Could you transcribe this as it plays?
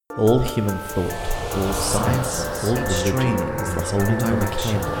All human thought, all science, all religion is the holding of a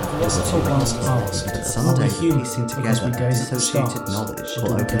candle. Let's talk last class. But someday the piecing together associated knowledge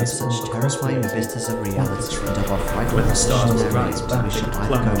will open up such terrifying vistas of reality and of our frightful stars visionary rise that we back should into either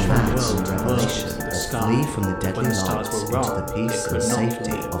go plunge mad from in world to revelation world to the or sky. flee from the deadly When the stars light were into wrong, the peace they and could not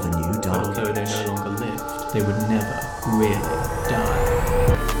safety live. of a new But dawn. although they no longer lived, they would never really die.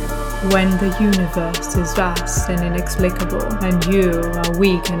 When the universe is vast and inexplicable, and you are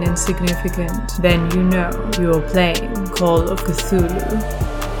weak and insignificant, then you know you're playing Call of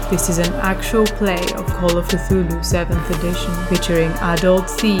Cthulhu. This is an actual play of Call of Cthulhu 7th edition, featuring adult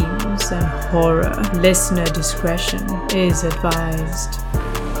themes and horror. Listener discretion is advised.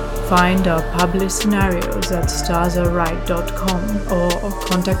 Find our published scenarios at starsareright.com or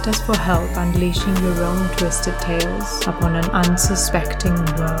contact us for help unleashing your own twisted tales upon an unsuspecting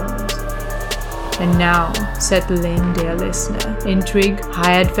world. And now, settle in, dear listener. Intrigue,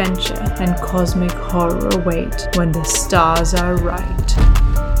 high adventure, and cosmic horror await when the stars are right.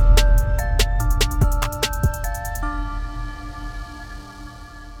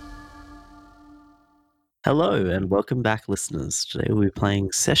 Hello and welcome back, listeners. Today we'll be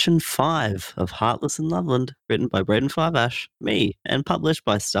playing Session 5 of Heartless in Loveland, written by Braden Fiveash, me, and published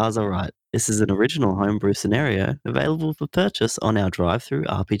by Stars Are Right. This is an original homebrew scenario available for purchase on our drive-through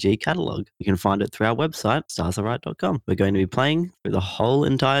RPG catalog. You can find it through our website, starsareright.com. We're going to be playing through the whole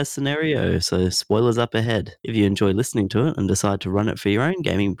entire scenario, so spoilers up ahead. If you enjoy listening to it and decide to run it for your own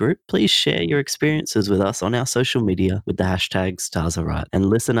gaming group, please share your experiences with us on our social media with the hashtag StarsAreRight. And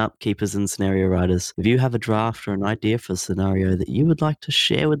listen up, keepers and scenario writers. If you have a draft or an idea for a scenario that you would like to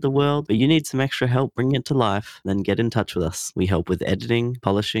share with the world, but you need some extra help bringing it to life, then get in touch with us. We help with editing,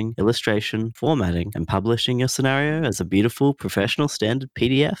 polishing, illustration, formatting, and publishing your scenario as a beautiful, professional standard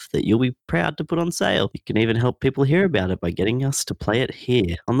PDF that you'll be proud to put on sale. You can even help people hear about it by getting us to play it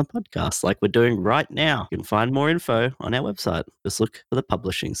here on the podcast, like we're doing right now. You can find more info on our website. Just look for the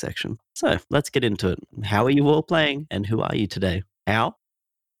publishing section. So let's get into it. How are you all playing, and who are you today? Al?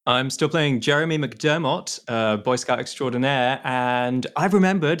 I'm still playing Jeremy McDermott, Boy Scout extraordinaire, and I've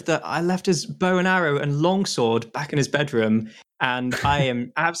remembered that I left his bow and arrow and longsword back in his bedroom, and I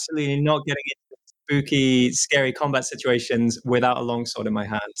am absolutely not getting into spooky, scary combat situations without a longsword in my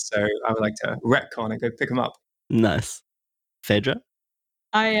hand. So I would like to retcon and go pick him up. Nice. Phaedra?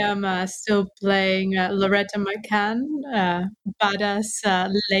 I am still playing Loretta McCann,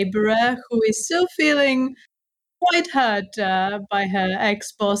 badass laborer who is still feeling quite hurt by her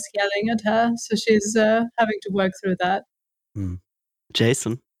ex-boss yelling at her, so she's having to work through that.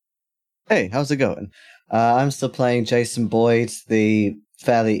 Jason? Hey, how's it going? I'm still playing Jason Boyd, the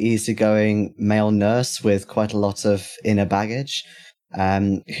fairly easygoing male nurse with quite a lot of inner baggage,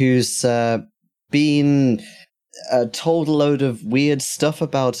 who's been told a load of weird stuff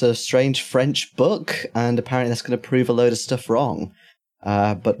about a strange French book, and apparently that's going to prove a load of stuff wrong.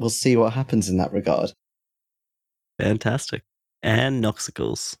 But we'll see what happens in that regard. Fantastic. And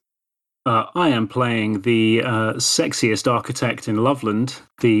Noxicals? I am playing the sexiest architect in Loveland,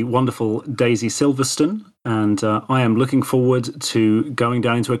 the wonderful Daisy Silverstone, and I am looking forward to going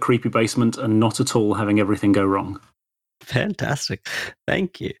down into a creepy basement and not at all having everything go wrong. Fantastic.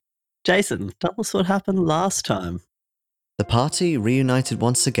 Thank you. Jason, tell us what happened last time. The party, reunited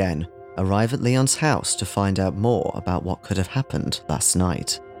once again, arrive at Leon's house to find out more about what could have happened last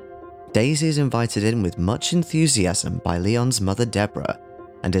night. Daisy is invited in with much enthusiasm by Leon's mother Deborah,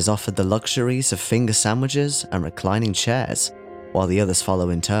 and is offered the luxuries of finger sandwiches and reclining chairs, while the others follow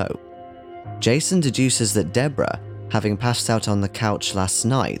in tow. Jason deduces that Deborah, having passed out on the couch last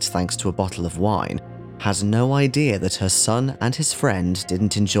night thanks to a bottle of wine, has no idea that her son and his friend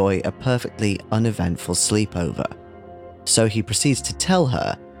didn't enjoy a perfectly uneventful sleepover. So he proceeds to tell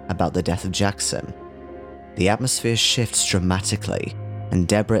her about the death of Jackson. The atmosphere shifts dramatically, and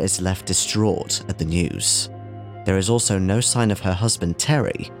Deborah is left distraught at the news. There is also no sign of her husband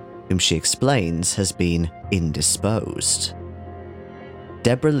Terry, whom she explains has been indisposed.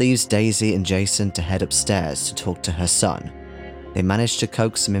 Deborah leaves Daisy and Jason to head upstairs to talk to her son. They manage to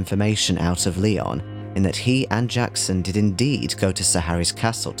coax some information out of Leon in that he and Jackson did indeed go to Sir Harry's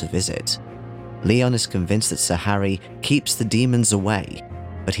castle to visit. Leon is convinced that Sir Harry keeps the demons away,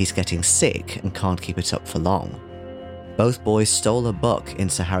 but he's getting sick and can't keep it up for long. Both boys stole a book in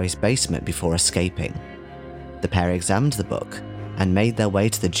Sir Harry's basement before escaping. The pair examined the book and made their way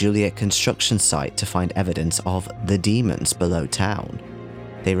to the Juliet construction site to find evidence of the demons below town.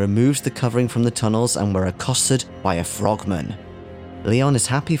 They removed the covering from the tunnels and were accosted by a frogman. Leon is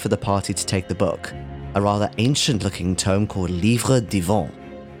happy for the party to take the book, a rather ancient-looking tome called Livre Divin.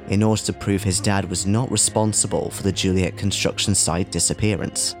 in order to prove his dad was not responsible for the Juliet construction site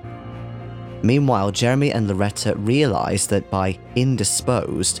disappearance. Meanwhile, Jeremy and Loretta realize that by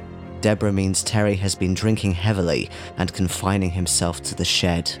indisposed, Deborah means Terry has been drinking heavily and confining himself to the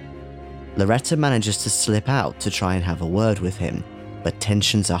shed. Loretta manages to slip out to try and have a word with him, but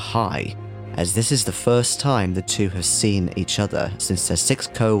tensions are high, as this is the first time the two have seen each other since their 6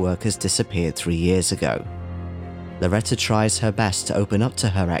 co-workers disappeared 3 years ago. Loretta tries her best to open up to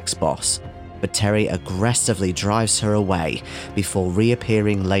her ex-boss, but Terry aggressively drives her away before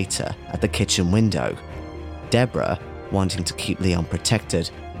reappearing later at the kitchen window. Deborah, wanting to keep Leon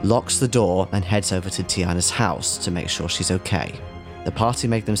protected, locks the door and heads over to Tiana's house to make sure she's okay. The party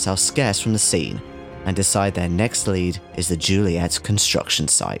make themselves scarce from the scene and decide their next lead is the Juliet construction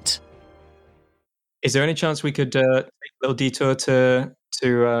site. Is there any chance we could take a little detour to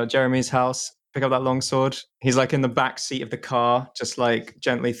Jeremy's house, pick up that longsword? He's like in the back seat of the car, just like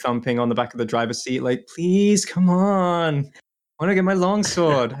gently thumping on the back of the driver's seat, like, please, come on. I want to get my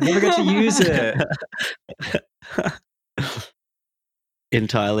longsword. I never get to use it.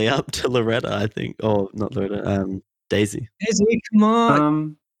 Entirely up to Loretta, I think. Or not Loretta, Daisy. Daisy, come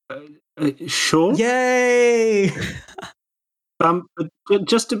on. Sure. Yay! But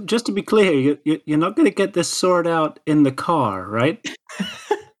just to be clear, you're not going to get this sword out in the car, right?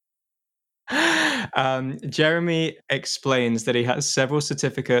 Jeremy explains that he has several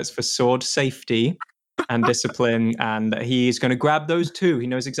certificates for sword safety and discipline, and he's going to grab those too. He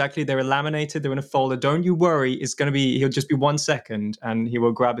knows exactly they're laminated, they're in a folder. Don't you worry, he'll just be 1 second, and he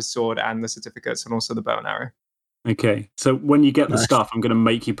will grab his sword and the certificates and also the bow and arrow. Okay, so when you get the stuff, I'm going to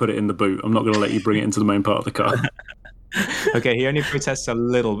make you put it in the boot. I'm not going to let you bring it into the main part of the car. Okay, he only protests a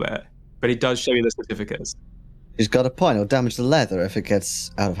little bit, but he does show you the certificates. He's got a point. It'll damage the leather if it gets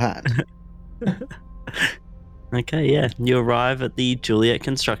out of hand. Okay, yeah. You arrive at the Juliet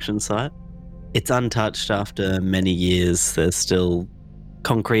construction site. It's untouched after many years. There's still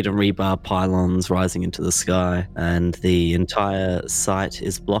concrete and rebar pylons rising into the sky, and the entire site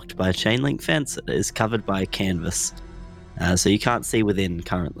is blocked by a chain link fence that is covered by canvas. So you can't see within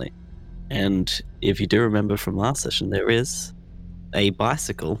currently. And if you do remember from last session, there is a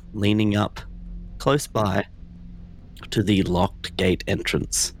bicycle leaning up close by to the locked gate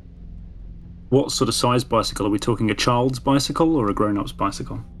entrance. What sort of size bicycle? Are we talking a child's bicycle or a grown-up's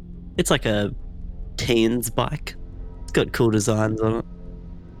bicycle? It's like a teen's bike. It's got cool designs on it.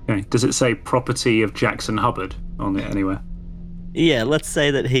 Okay. Does it say property of Jackson Hubbard on it anywhere? Yeah, let's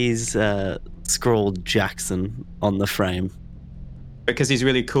say that he's scrawled Jackson on the frame. Because he's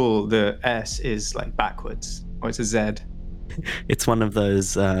really cool, the S is like backwards, or it's a Z. It's one of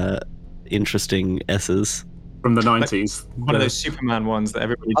those interesting S's. From the 90s. Like one of those Superman ones that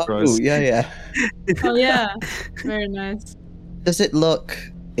everybody Oh, draws. yeah. Oh yeah, very nice. Does it look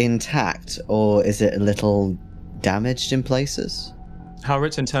intact, or is it a little damaged in places? How are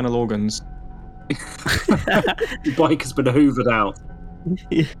its internal organs? The bike has been hoovered out.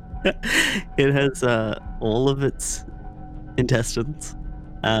 It has all of its intestines.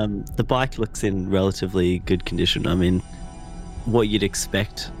 The bike looks in relatively good condition. I mean, what you'd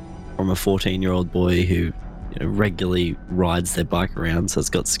expect from a 14-year-old boy who regularly rides their bike around, so it's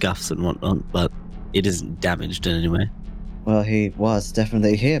got scuffs and whatnot, but it isn't damaged in any way. Well, he was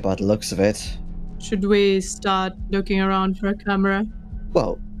definitely here by the looks of it. Should we start looking around for a camera?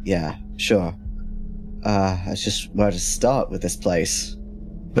 Well, yeah, sure. That's just where to start with this place.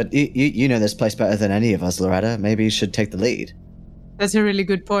 But you know this place better than any of us, Loretta. Maybe you should take the lead. That's a really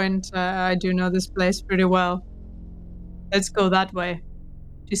good point. I do know this place pretty well. Let's go that way,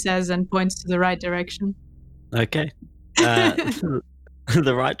 she says and points to the right direction. Okay.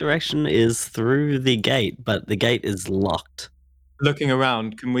 The right direction is through the gate, but the gate is locked. Looking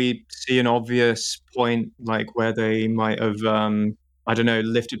around, can we see an obvious point, like where they might have,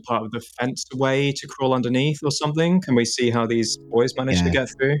 lifted part of the fence away to crawl underneath or something? Can we see how these boys managed to get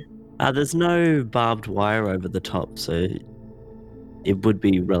through? There's no barbed wire over the top, so it would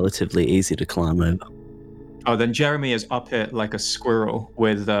be relatively easy to climb over. Oh, then Jeremy is up it like a squirrel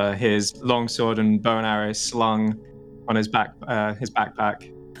with his longsword and bow and arrow slung on his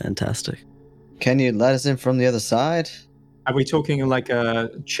backpack. Fantastic. Can you let us in from the other side? Are we talking like a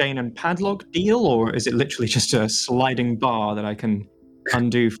chain and padlock deal, or is it literally just a sliding bar that I can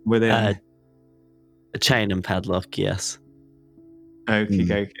undo from within? A chain and padlock, yes.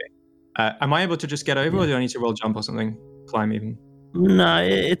 Okay. Am I able to just get over, or do I need to roll jump or something? Climb even? No,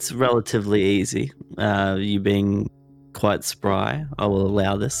 it's relatively easy. You being quite spry, I will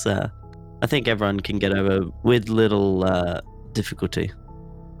allow this. I think everyone can get over with little difficulty.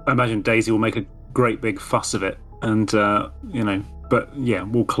 I imagine Daisy will make a great big fuss of it and, But yeah,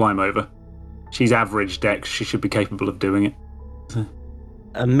 we'll climb over. She's average dex. She should be capable of doing it.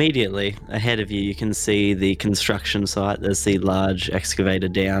 Immediately ahead of you, you can see the construction site. There's the large excavator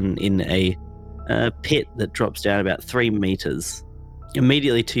down in a pit that drops down about 3 meters.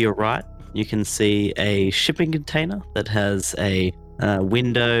 Immediately to your right, you can see a shipping container that has a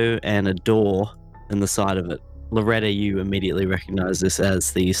window and a door in the side of it. Loretta, you immediately recognize this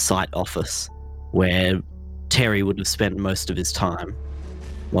as the site office where Terry would have spent most of his time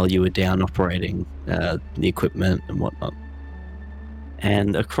while you were down operating the equipment and whatnot.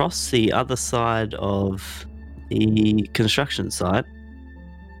 And across the other side of the construction site,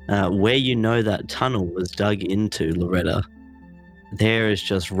 where you know that tunnel was dug into, Loretta, there is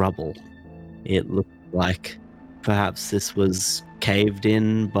just rubble. It looked like perhaps this was caved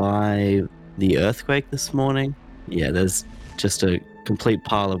in by the earthquake this morning. Yeah, there's just a complete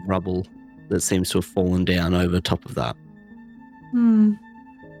pile of rubble that seems to have fallen down over top of that.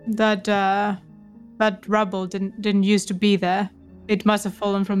 That rubble didn't used to be there. It must have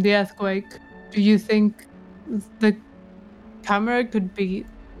fallen from the earthquake. Do you think the camera could be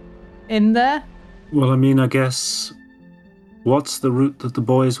in there? Well, I mean, I guess what's the route that the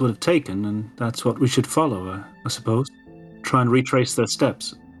boys would have taken, and that's what we should follow, I suppose. Try and retrace their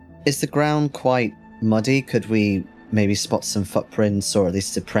steps. Is the ground quite muddy? Could we maybe spot some footprints or at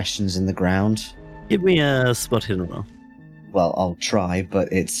least depressions in the ground? Give me a spot hidden roll. Well, I'll try,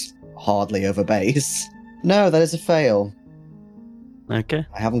 but it's hardly over base. No, that is a fail. Okay.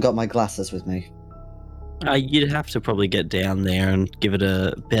 I haven't got my glasses with me. You'd have to probably get down there and give it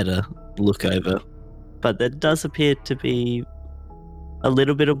a better look over. But there does appear to be a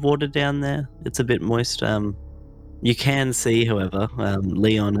little bit of water down there. It's a bit moist. You can see, however,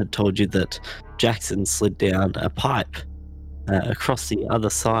 Leon had told you that Jackson slid down a pipe across the other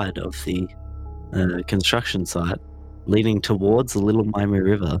side of the construction site, leading towards the Little Miami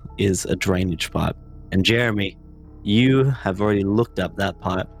River is a drainage pipe. And Jeremy, you have already looked up that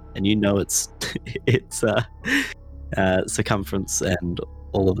pipe, and you know its circumference and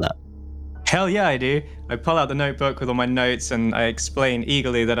all of that. Hell yeah, I do. I pull out the notebook with all my notes and I explain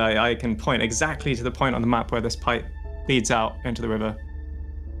eagerly that I can point exactly to the point on the map where this pipe leads out into the river.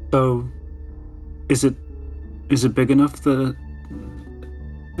 So, is it big enough that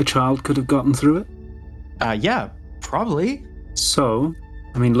a child could have gotten through it? Yeah, probably. So,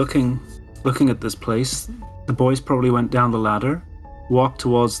 I mean, looking at this place, the boys probably went down the ladder, walked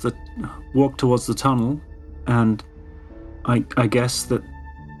towards the tunnel, and I guess that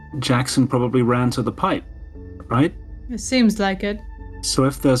Jackson probably ran to the pipe, right? It seems like it. So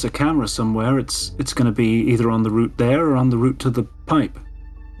if there's a camera somewhere, it's going to be either on the route there or on the route to the pipe.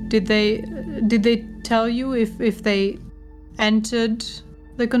 Did they tell you if they entered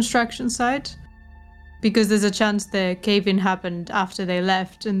the construction site? Because there's a chance the cave-in happened after they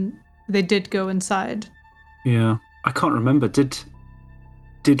left and they did go inside. Yeah, I can't remember.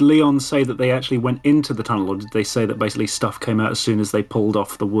 Did Leon say that they actually went into the tunnel, or did they say that basically stuff came out as soon as they pulled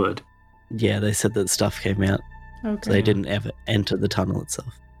off the wood? Yeah, they said that stuff came out. Okay. So they didn't ever enter the tunnel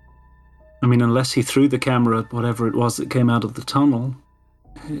itself. I mean, unless he threw the camera at whatever it was that came out of the tunnel,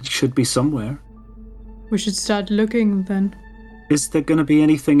 it should be somewhere. We should start looking then. Is there going to be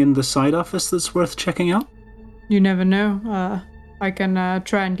anything in the side office that's worth checking out? You never know. I can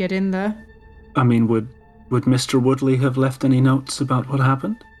try and get in there. I mean, would Mr. Woodley have left any notes about what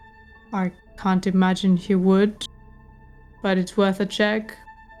happened? I can't imagine he would, but it's worth a check.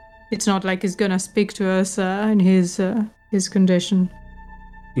 It's not like he's gonna speak to us in his condition.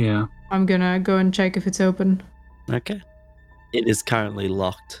 Yeah. I'm gonna go and check if it's open. Okay. It is currently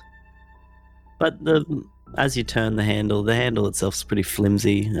locked. But as you turn the handle itself's pretty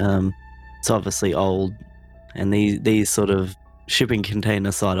flimsy. It's obviously old, and these sort of shipping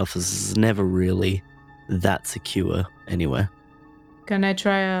container side offices never really that secure anywhere. Can I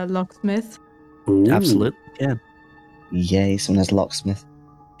try a locksmith? Ooh. Absolutely, yeah. Yay, someone has locksmith.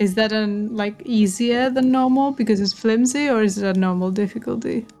 Is that easier than normal because it's flimsy, or is it a normal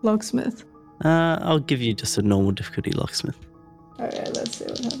difficulty locksmith? I'll give you just a normal difficulty locksmith. Alright, let's see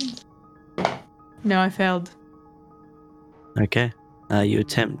what happens. No, I failed. Okay. You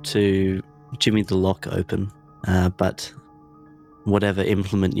attempt to jimmy the lock open, but whatever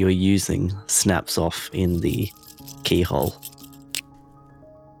implement you're using snaps off in the keyhole.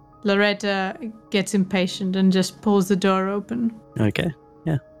 Loretta gets impatient and just pulls the door open. Okay,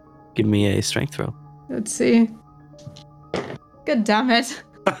 yeah. Give me a strength roll. Let's see. God damn it.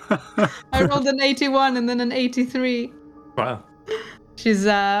 I rolled an 81 and then an 83. Wow. She's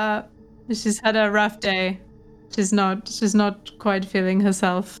had a rough day. She's not quite feeling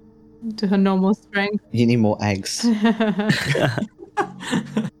herself to her normal strength. You need more eggs.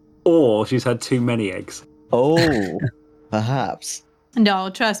 Or she's had too many eggs. Oh, perhaps. No,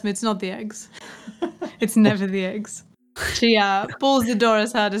 trust me, it's not the eggs. It's never the eggs. She pulls the door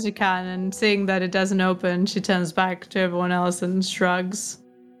as hard as she can, and seeing that it doesn't open, she turns back to everyone else and shrugs.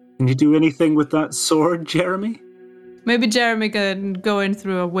 Can you do anything with that sword, Jeremy? Maybe Jeremy can go in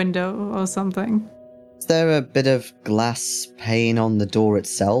through a window or something. Is there a bit of glass pane on the door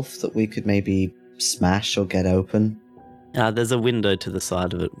itself that we could maybe smash or get open? There's a window to the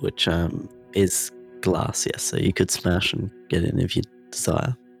side of it, which is glass, yes, so you could smash and get in if you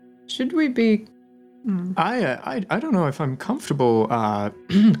desire. Should we be... I don't know if I'm comfortable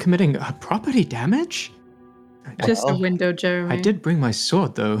committing property damage. Just a window, Jeremy. I did bring my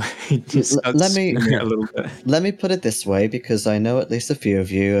sword, though. Let me a little bit. Let me put it this way, because I know at least a few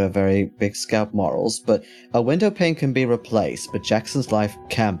of you are very big scout morals, but a window pane can be replaced, but Jackson's life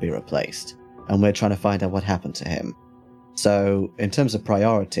can be replaced, and we're trying to find out what happened to him. So, in terms of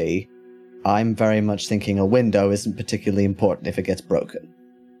priority, I'm very much thinking a window isn't particularly important if it gets broken.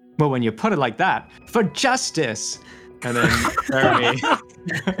 Well, when you put it like that, for justice! And then Jeremy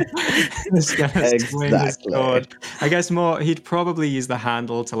is gonna swing his sword. I guess he'd probably use the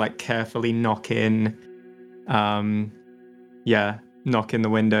handle to like carefully knock in the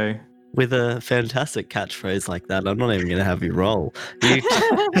window. With a fantastic catchphrase like that, I'm not even going to have you roll. You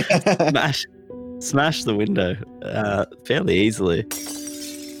smash the window fairly easily.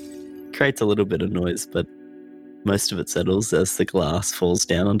 Creates a little bit of noise, but most of it settles as the glass falls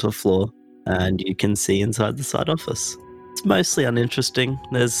down onto the floor and you can see inside the side office. It's mostly uninteresting.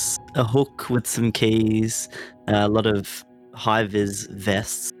 There's a hook with some keys, a lot of high-vis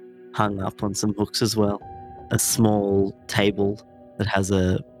vests hung up on some hooks as well, a small table that has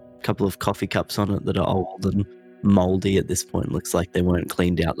a couple of coffee cups on it that are old and mouldy at this point. Looks like they weren't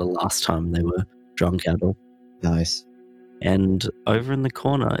cleaned out the last time they were drunk at all. Nice. And over in the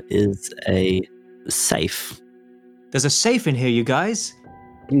corner is a safe. There's a safe in here, you guys.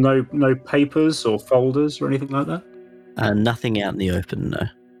 No papers or folders or anything like that? Nothing out in the open, no.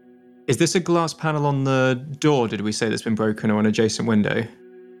 Is this a glass panel on the door, did we say, that's been broken, or an adjacent window?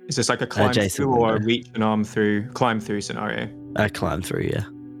 Is this like a climb through or a reach an arm through, climb through scenario? A climb through, yeah.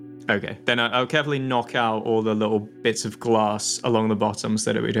 Okay, then I'll carefully knock out all the little bits of glass along the bottom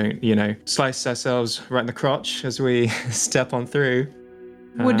so that we don't, slice ourselves right in the crotch as we step on through.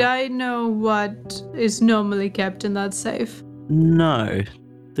 Would I know what is normally kept in that safe? No.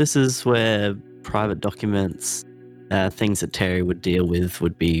 This is where private documents, things that Terry would deal with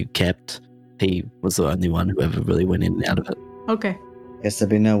would be kept. He was the only one who ever really went in and out of it. Okay. Guess there'd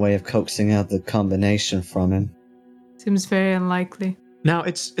be no way of coaxing out the combination from him. Seems very unlikely. Now,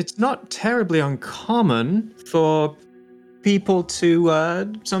 it's not terribly uncommon for people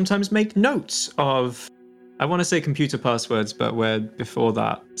to sometimes make notes of, I want to say computer passwords, but we're before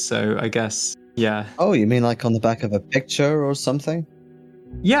that, so I guess, yeah. Oh, you mean like on the back of a picture or something?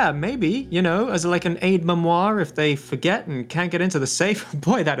 Yeah, maybe, as like an aide-memoire if they forget and can't get into the safe.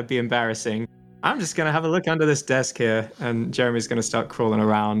 Boy, that'd be embarrassing. I'm just going to have a look under this desk here, and Jeremy's going to start crawling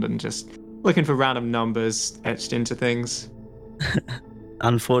around and just looking for random numbers etched into things.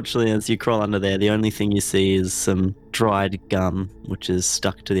 Unfortunately, as you crawl under there, the only thing you see is some dried gum, which is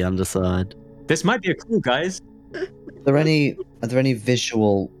stuck to the underside. This might be a clue, guys. Are there any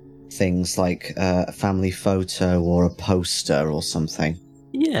visual things like a family photo or a poster or something?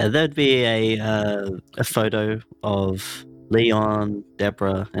 Yeah, there'd be a photo of Leon,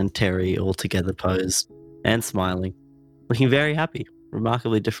 Deborah, and Terry all together posed and smiling, looking very happy,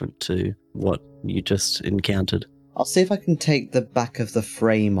 remarkably different to what you just encountered. I'll see if I can take the back of the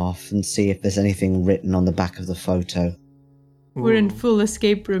frame off and see if there's anything written on the back of the photo. We're in full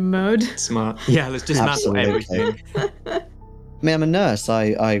escape room mode. Smart. Yeah, let's dismantle everything. I mean, I'm a nurse.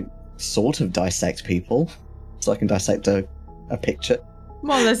 I sort of dissect people, so I can dissect a picture.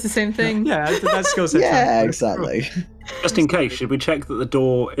 More or less the same thing. Yeah, that skill set. Yeah, exactly. Just in case, should we check that the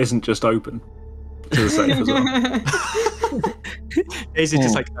door isn't just open to the safe as well? Is it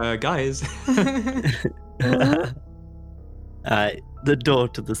just like, guys? The door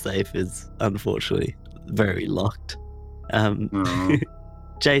to the safe is unfortunately very locked.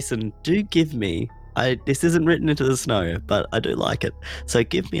 Jason, do give me... this isn't written into the snow, but I do like it. So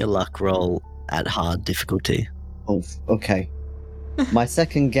give me a luck roll at hard difficulty. Oh, okay. My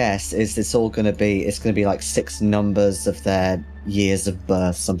second guess is it's going to be like 6 numbers of their years of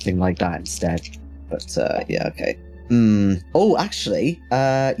birth, something like that instead. But, yeah, okay. Oh, actually,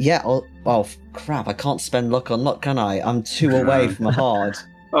 yeah, oh, crap, I can't spend luck on luck, can I? I'm 2 away from a hard.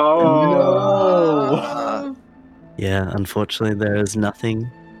 Oh, no! Yeah, unfortunately there is nothing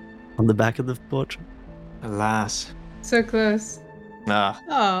on the back of the portrait. Alas. So close.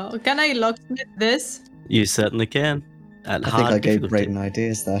 Ah, Oh, can I locksmith this? You certainly can. At I hard think I gave difficulty. Brayden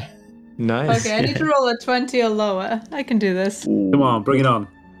ideas there. nice. Okay, I need to roll a 20 or lower. I can do this. Come on, bring it on.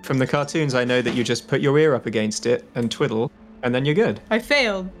 From the cartoons, I know that you just put your ear up against it and twiddle, and then you're good. I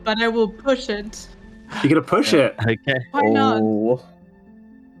failed, but I will push it. You're gonna push it. Okay. Why not? Oh,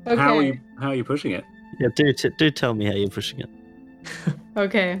 Okay. How are you pushing it? Yeah, do tell me how you're pushing it.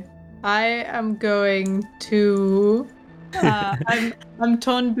 Okay. I am going to. I'm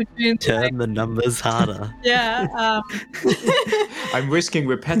torn between. Turn the numbers harder. Yeah. I'm risking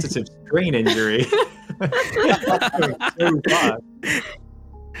repetitive strain injury. So bad.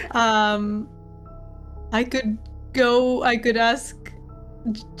 I could ask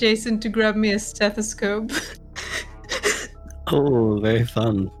Jason to grab me a stethoscope. Oh, very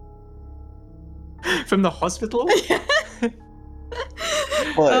fun. From the hospital?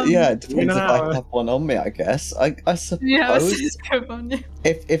 well, yeah, it depends No. if I have one on me, I guess. I You have a suppose stethoscope on you.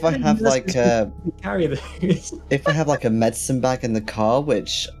 if I have like a Carry these. if I have like a medicine bag in the car,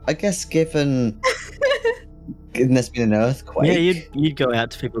 which I guess given there's been an earthquake. Yeah, you'd go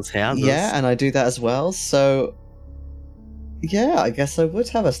out to people's houses. Yeah, and I do that as well. So yeah, I guess I would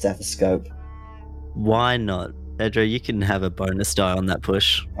have a stethoscope. Why not? Pedro, you can have a bonus die on that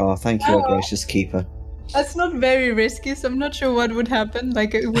push. Oh, thank you, Oh. gracious keeper. That's not very risky, so I'm not sure what would happen.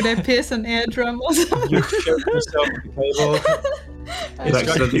 Like, would I pierce an eardrum or something? You choke yourself with the cable. You'd It's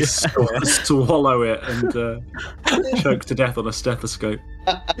accidentally swallow it and choke to death on a stethoscope.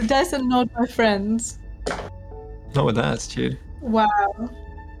 The dice are not my friends. Not with that attitude. Wow.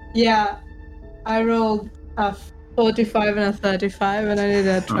 Yeah, I rolled a 45 and a 35, and I did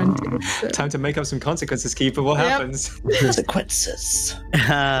a 20. So. Time to make up some consequences, Keeper. What Yep. happens? Consequences.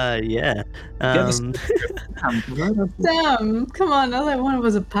 Yeah. the Damn, come on, all I wanted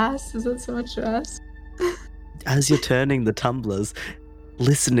was a pass. Is that so much to ask? As you're turning the tumblers,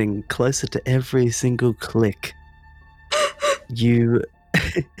 listening closer to every single click, you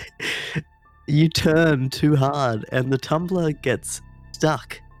you turn too hard and the tumbler gets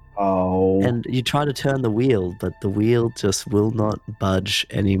stuck. Oh. And you try to turn the wheel, but the wheel just will not budge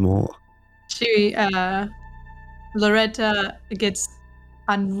anymore. Loretta gets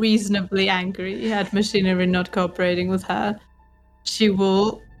unreasonably angry at machinery not cooperating with her. She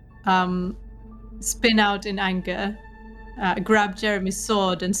will spin out in anger, grab Jeremy's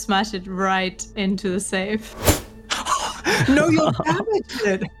sword and smash it right into the safe. No, you'll damage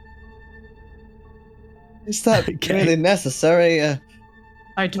it. Is that Okay. really necessary?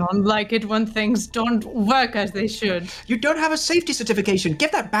 I don't like it when things don't work as they should. You don't have a safety certification.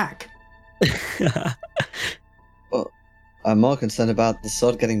 Give that back. I'm more concerned about the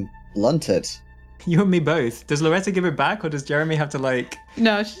sword getting blunted. You and me both. Does Loretta give it back, or does Jeremy have to, like...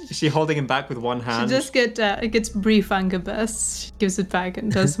 No, Is she holding him back with one she hand? just gets brief anger bursts. She gives it back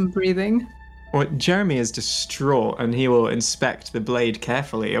and does some breathing. Well, Jeremy is distraught, and he will inspect the blade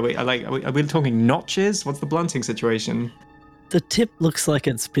carefully. Are we talking notches? What's the blunting situation? The tip looks like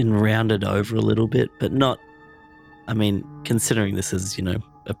it's been rounded over a little bit, but not. I mean, considering this is,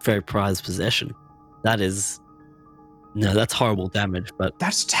 a very prized possession, that's horrible damage, but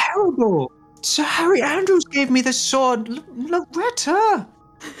That's terrible. Sir Harry Andrews gave me this sword. Loretta!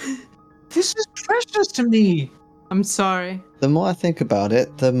 This is precious to me. I'm sorry. The more I think about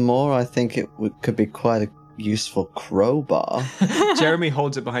it, the more I think it could be quite a useful crowbar. Jeremy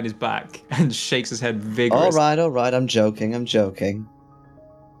holds it behind his back and shakes his head vigorously. all right, I'm joking. and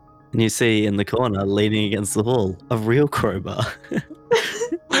you see in the corner, leaning against the wall, a real crowbar.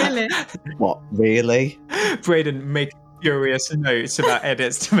 Really? What, really? Brayden, make furious notes about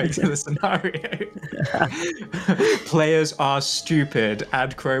edits to make to the scenario. Players are stupid.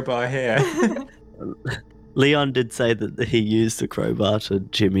 Add crowbar here. Leon did say that he used the crowbar to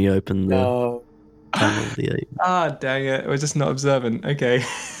jimmy open the No. tunnel. Ah, dang it. We're just not observant. Okay.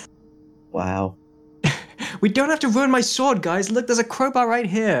 Wow. We don't have to ruin my sword, guys. Look, there's a crowbar right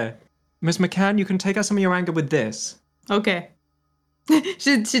here. Miss McCann, you can take out some of your anger with this. Okay.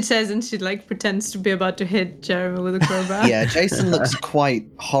 she says, and she pretends to be about to hit Jeremy with a crowbar. Yeah, Jason looks quite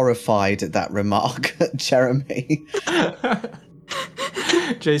horrified at that remark, Jeremy.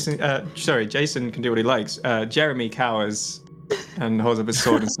 Jason can do what he likes. Jeremy cowers and holds up his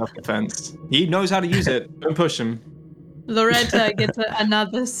sword in self-defense. He knows how to use it. Don't push him. Loretta gets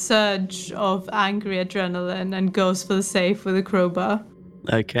another surge of angry adrenaline and goes for the safe with a crowbar.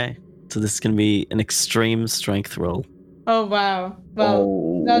 Okay, so this is going to be an extreme strength roll. Oh, wow. Well,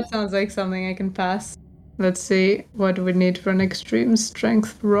 Oh. that sounds like something I can pass. Let's see. What do we need for an extreme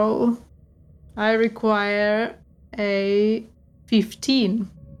strength roll? I require a 15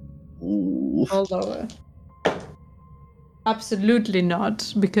 Ooh. or lower. Absolutely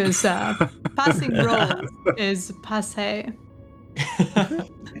not, because passing rolls is passé.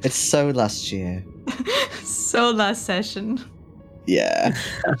 It's so last year. So last session. Yeah.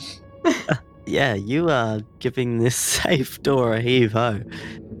 Yeah, you are giving this safe door a heave-ho,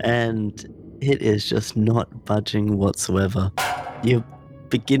 and it is just not budging whatsoever. You're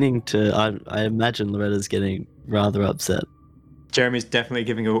beginning to... I imagine Loretta's getting rather upset. Jeremy's definitely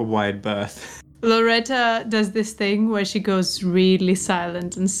giving her a wide berth. Loretta does this thing where she goes really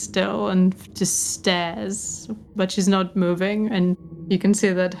silent and still and just stares, but she's not moving, and you can see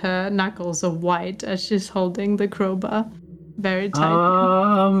that her knuckles are white as she's holding the crowbar very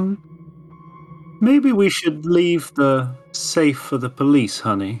tight. Maybe we should leave the safe for the police,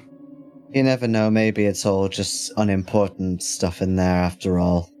 honey. You never know, maybe it's all just unimportant stuff in there after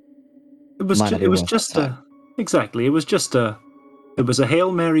all. It was Might not be worth just our time. exactly. It was a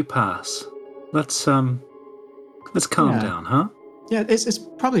Hail Mary pass. Let's calm down, huh? Yeah, it's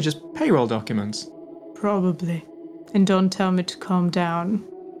probably just payroll documents. Probably. And don't tell me to calm down.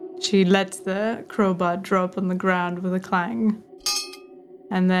 She lets the crowbar drop on the ground with a clang.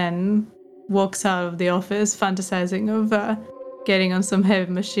 And then walks out of the office, fantasizing of getting on some heavy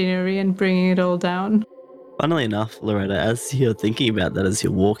machinery and bringing it all down. Funnily enough, Loretta, as you're thinking about that as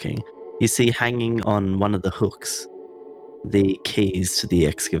you're walking, you see hanging on one of the hooks the keys to the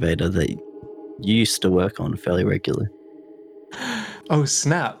excavator that you used to work on fairly regularly. Oh,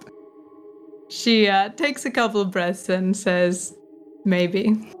 snap. She takes a couple of breaths and says,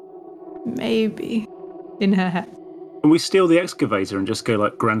 maybe, in her head. Can we steal the excavator and just go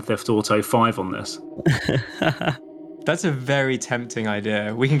like Grand Theft Auto 5 on this? That's a very tempting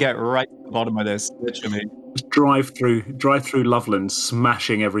idea. We can get right to the bottom of this, literally. Just drive through Loveland,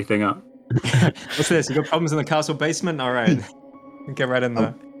 smashing everything up. What's this? You got problems in the castle basement? All right. Get right in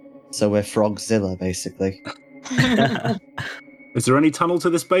there. So we're Frogzilla, basically. Is there any tunnel to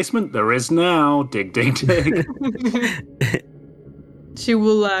this basement? There is now. Dig, dig, dig. She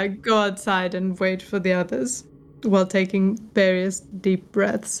will go outside and wait for the others while taking various deep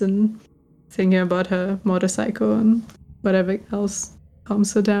breaths and thinking about her motorcycle and whatever else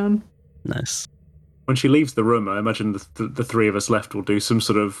calms her down. Nice. When she leaves the room, I imagine the three of us left will do some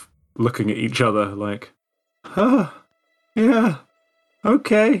sort of looking at each other like, yeah,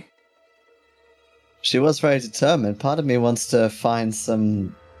 okay. She was very determined. Part of me wants to find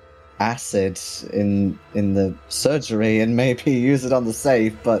some acid in the surgery and maybe use it on the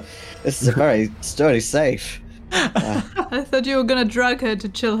safe, but this is a very sturdy safe. I thought you were gonna drug her to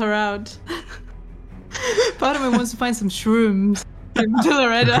chill her out. Part of me wants to find some shrooms.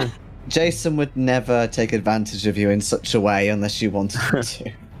 Loretta. Jason would never take advantage of you in such a way unless you wanted him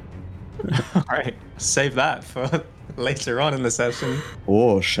to. All right. Save that for later on in the session.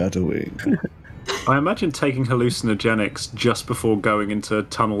 Foreshadowing. I imagine taking hallucinogenics just before going into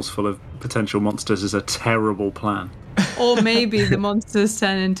tunnels full of potential monsters is a terrible plan. Or maybe the monsters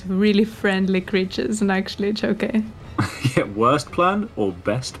turn into really friendly creatures and actually it's okay. Yeah, worst plan or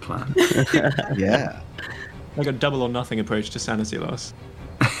best plan? Yeah. Like a double or nothing approach to sanity loss.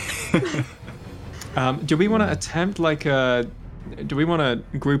 Do we want to attempt do we want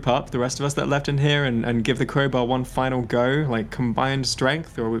to group up the rest of us that are left in here and give the crowbar one final go, like combined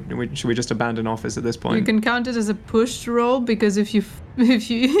strength, or should we just abandon office at this point? You can count it as a push roll because if you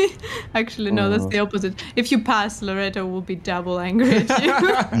actually no, that's the opposite. If you pass, Loretta will be double angry at you.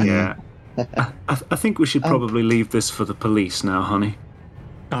 Yeah. I think we should probably leave this for the police now, honey.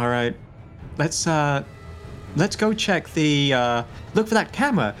 All right, let's go check the look for that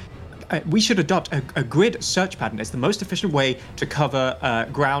camera. We should adopt a grid search pattern. It's the most efficient way to cover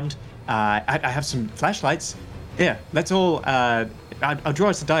ground. I have some flashlights. Here, let's all... I'll draw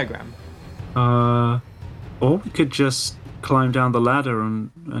us a diagram. Or we could just climb down the ladder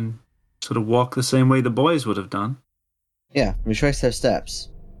and sort of walk the same way the boys would have done. Yeah, retrace their steps.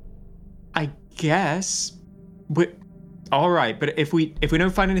 I guess... All right, but if we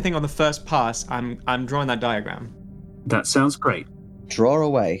don't find anything on the first pass, I'm drawing that diagram. That sounds great. Draw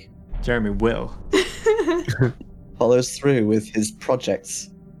away. Jeremy will. Follows through with his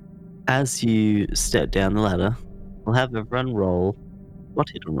projects. As you step down the ladder, we'll have everyone roll. What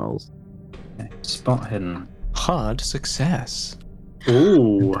hidden rolls? Spot hidden. Hard success.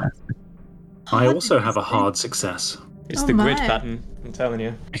 Ooh. I also have a hard success. It's Oh the grid my. pattern, I'm telling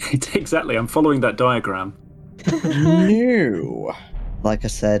you. Exactly, I'm following that diagram. No. Like I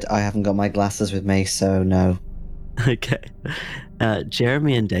said, I haven't got my glasses with me, so no. Okay.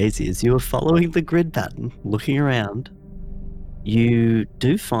 Jeremy and Daisy, as you are following the grid pattern, looking around, you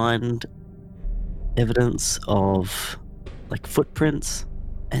do find evidence of like footprints,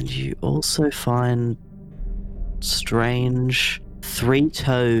 and you also find strange,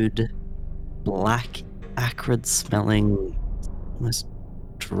 three-toed, black, acrid-smelling, almost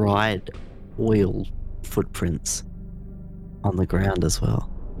dried oil footprints on the ground as well.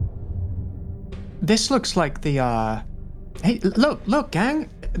 This looks like the, Hey, look, gang!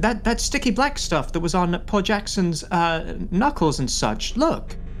 That sticky black stuff that was on Paul Jackson's knuckles and such.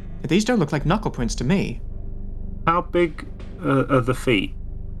 Look! These don't look like knuckle prints to me. How big are the feet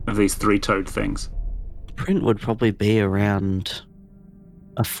of these three-toed things? The print would probably be around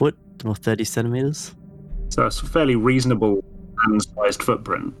a foot or 30 centimeters. So it's a fairly reasonable hand-sized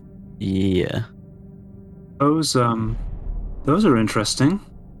footprint. Yeah. Those are interesting.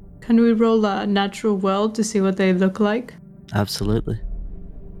 Can we roll a natural world to see what they look like? Absolutely.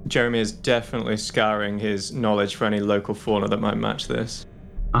 Jeremy is definitely scouring his knowledge for any local fauna that might match this.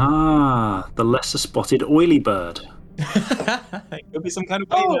 Ah, the lesser spotted oily bird. It could be some kind of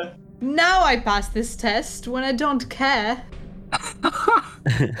Oh, beta. now I pass this test when I don't care.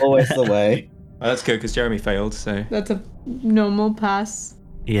 Always the way. Well, that's good because Jeremy failed, so. That's a normal pass.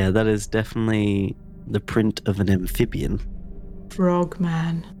 Yeah, that is definitely the print of an amphibian.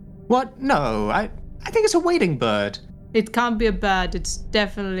 Frogman. What? No, I think it's a wading bird. It can't be a bird, it's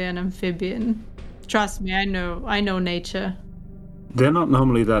definitely an amphibian. Trust me, I know nature. They're not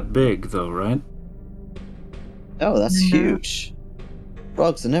normally that big, though, right? Oh, that's No. huge.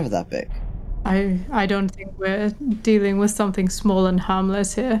 Frogs are never that big. I don't think we're dealing with something small and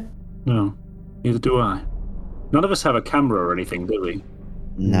harmless here. No, neither do I. None of us have a camera or anything, do we?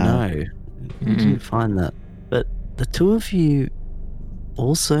 No. You didn't find that. But the two of you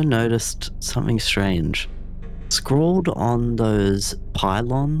also noticed something strange. Scrawled on those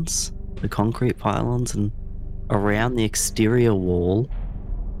pylons, the concrete pylons, and around the exterior wall,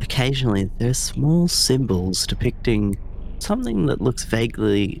 occasionally there's small symbols depicting something that looks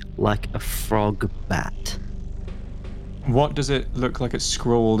vaguely like a frog bat. What does it look like it's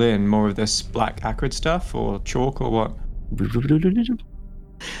scrawled in? More of this black acrid stuff or chalk or what?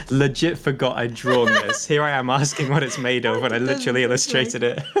 Legit forgot I'd drawn this. Here I am asking what it's made of when I literally illustrated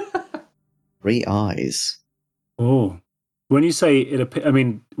it. 3 eyes. Oh. When you say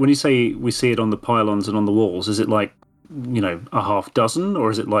when you say we see it on the pylons and on the walls, is it like, a half dozen,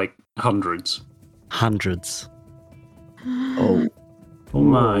 or is it like hundreds? Hundreds. Oh. Oh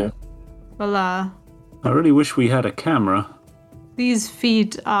my. Voila. I really wish we had a camera. These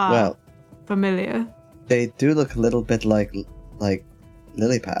feet are Well, familiar. they do look a little bit like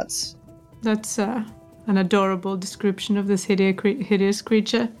lily pads. That's an adorable description of this hideous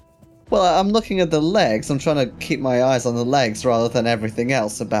creature. Well, I'm looking at the legs. I'm trying to keep my eyes on the legs rather than everything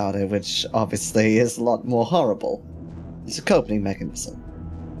else about it, which obviously is a lot more horrible. It's a coping mechanism.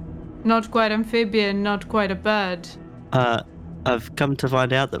 Not quite amphibian, not quite a bird. I've come to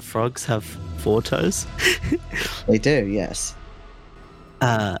find out that frogs have 4 toes. They do, yes.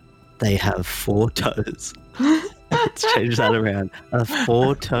 They have 4 toes. Let's change that around. A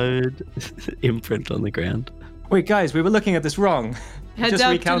 4-toed imprint on the ground. Wait, guys, we were looking at this wrong. Heads Just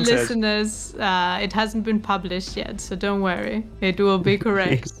up recounted. to listeners, it hasn't been published yet, so don't worry. It will be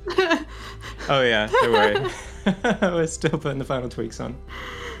correct. Oh yeah, don't worry. We're still putting the final tweaks on.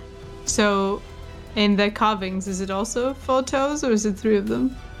 So, in the carvings, is it also 4 toes, or is it 3 of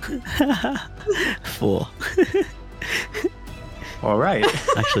them? 4. All right.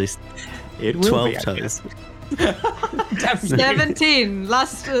 Actually, It will 12 be, I toes. Damn you. 17!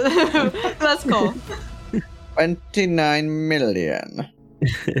 Last call. 29 million.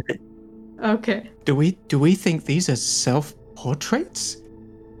 Okay. Do we think these are self-portraits?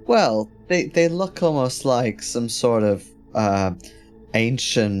 Well, they look almost like some sort of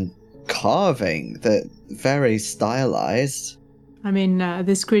ancient carving that very stylized. I mean,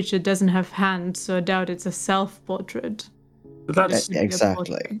 this creature doesn't have hands, so I doubt it's a self-portrait. But that's Maybe a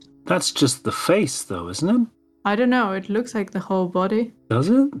exactly. portrait. that's just the face, though, isn't it? I don't know, it looks like the whole body. Does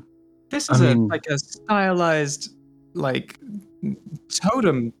it? This I is mean- like a stylized, like,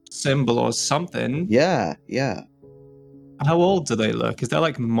 totem symbol or something. Yeah. How old do they look? Is there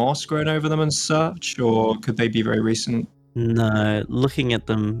like moss growing over them and such, or could they be very recent? No, looking at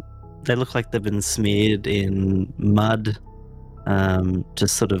them, they look like they've been smeared in mud,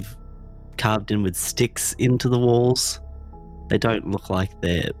 just sort of carved in with sticks into the walls. They don't look like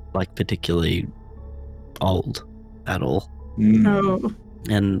they're like particularly old at all. Oh,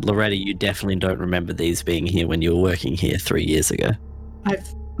 And Loretta, you definitely don't remember these being here when you were working here 3 years ago. I've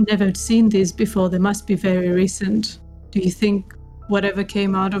never seen these before. They must be very recent. Do you think whatever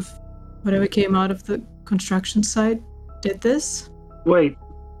came out of the construction site did this? Wait,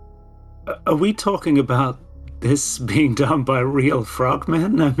 are we talking about this being done by real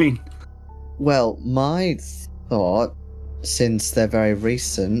frogmen? I mean, Well, my thought, since they're very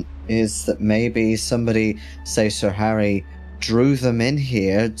recent, is that maybe somebody, say Sir Harry, drew them in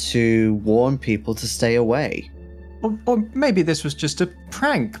here to warn people to stay away. Or maybe this was just a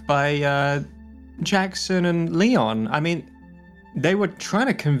prank by Jackson and Leon. I mean, they were trying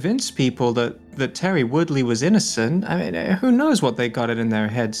to convince people that Terry Woodley was innocent. I mean, who knows what they got it in their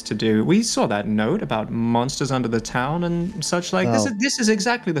heads to do. We saw that note about monsters under the town and such like. Well, This is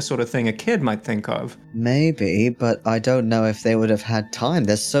exactly the sort of thing a kid might think of. Maybe, but I don't know if they would have had time.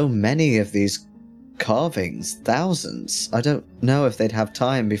 There's so many of these carvings, thousands. I don't know if they'd have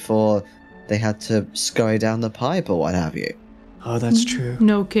time before they had to scurry down the pipe or what have you. Oh, that's true.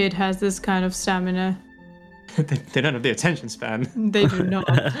 No kid has this kind of stamina. They don't have the attention span. They do not.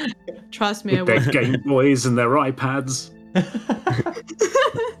 Trust me, I With will. their Game Boys and their iPads.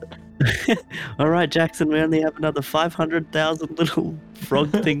 All right, Jackson, we only have another 500,000 little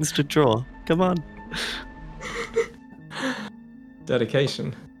frog things to draw. Come on.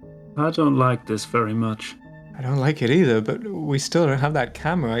 Dedication. I don't like this very much. I don't like it either, but we still don't have that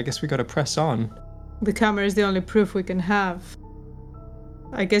camera. I guess we gotta press on. The camera is the only proof we can have.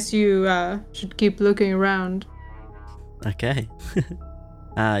 I guess you should keep looking around. Okay.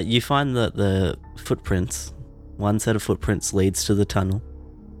 You find that the footprints, one set of footprints leads to the tunnel,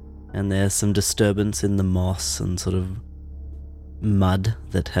 and there's some disturbance in the moss and sort of mud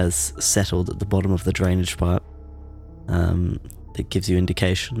that has settled at the bottom of the drainage pipe. That gives you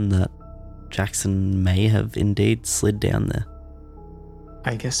indication that Jackson may have indeed slid down there.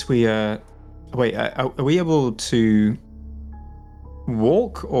 I guess we, wait, are we able to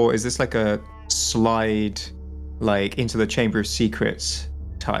walk, or is this like a slide, like into the Chamber of Secrets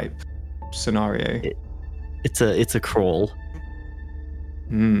type scenario? It's a crawl.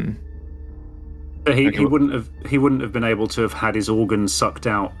 Hmm. He wouldn't have been able to have had his organs sucked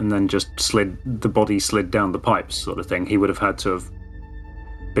out and then just the body slid down the pipes sort of thing. He would have had to have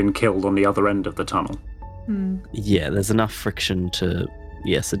been killed on the other end of the tunnel. Yeah, there's enough friction to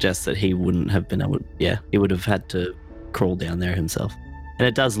suggest that he wouldn't have been able. Yeah, he would have had to crawl down there himself. And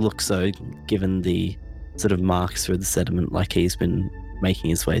it does look so, given the sort of marks through the sediment, like he's been making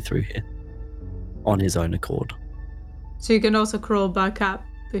his way through here on his own accord. So you can also crawl back up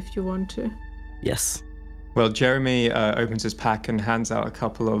if you want to. Yes. Well, Jeremy opens his pack and hands out a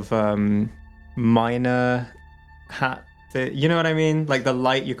couple of minor hat. You know what I mean? Like the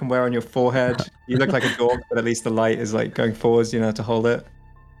light you can wear on your forehead. You look like a dog, but at least the light is like going forwards, to hold it.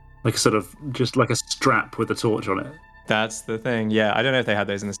 Like sort of just like a strap with a torch on it. That's the thing. Yeah, I don't know if they had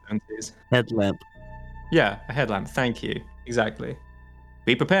those in the 70s. Headlamp. Yeah, a headlamp. Thank you. Exactly.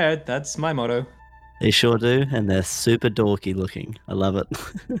 Be prepared. That's my motto. They sure do, and they're super dorky looking. I love it.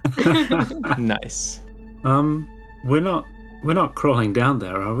 Nice. We're not crawling down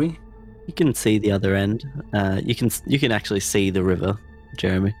there, are we? You can see the other end. You can actually see the river,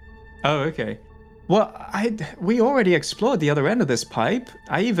 Jeremy. Oh, okay. Well, we already explored the other end of this pipe.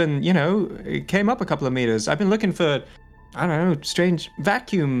 I even, it came up a couple of meters. I've been looking for, I don't know, strange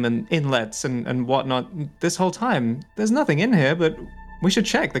vacuum and inlets and whatnot this whole time. There's nothing in here, but we should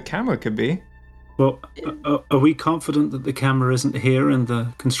check. The camera could be. Well, are we confident that the camera isn't here in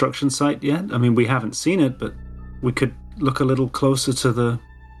the construction site yet? I mean, we haven't seen it, but we could look a little closer to the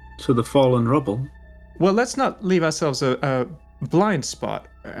fallen rubble. Well, let's not leave ourselves a blind spot.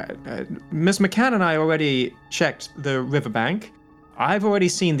 Miss McCann and I already checked the riverbank. I've already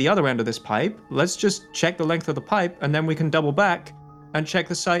seen the other end of this pipe. Let's just check the length of the pipe, and then we can double back and check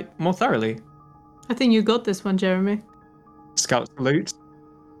the site more thoroughly. I think you got this one, Jeremy. Scout salute.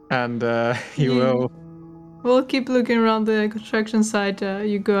 And you will... We'll keep looking around the construction site.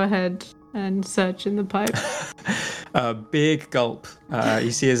 You go ahead and search in the pipe. A big gulp.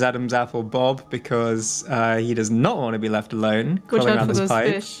 You see his Adam's apple bob because he does not want to be left alone Watch crawling out around for this those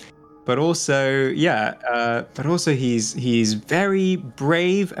pipe. fish. But also, he's very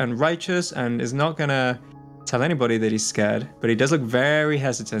brave and righteous and is not gonna tell anybody that he's scared. But he does look very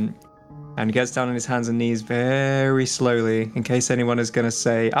hesitant and gets down on his hands and knees very slowly in case anyone is gonna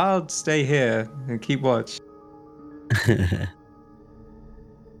say, "I'll stay here and keep watch."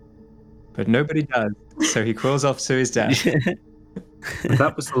 But nobody does, so he crawls off to his death. And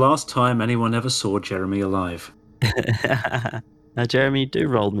that was the last time anyone ever saw Jeremy alive. Now, Jeremy, do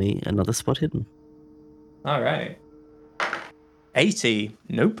roll me another spot hidden. All right. 80.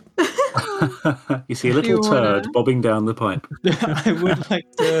 Nope. You see a little You wanna- turd bobbing down the pipe. I would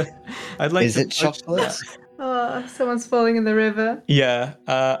like to. I'd like Is to it push chocolate? that. Oh, someone's falling in the river. Yeah.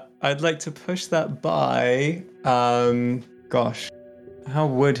 I'd like to push that by. Gosh. How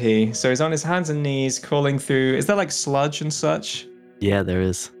would he? So he's on his hands and knees crawling through. Is there like sludge and such? Yeah, there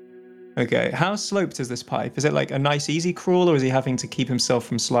is. Okay, how sloped is this pipe? Is it like a nice easy crawl, or is he having to keep himself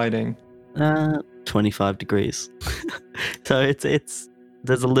from sliding? 25 degrees. So it's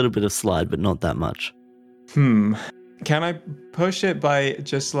there's a little bit of slide, but not that much. Can I push it by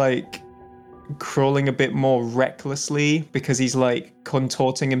just like crawling a bit more recklessly, because he's like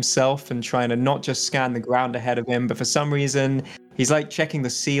contorting himself and trying to not just scan the ground ahead of him, but for some reason he's like checking the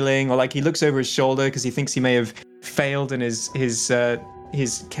ceiling, or like he looks over his shoulder because he thinks he may have failed in his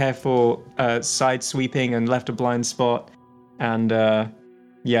careful side sweeping and left a blind spot, and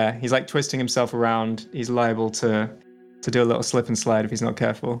yeah, he's like twisting himself around. He's liable to do a little slip and slide if he's not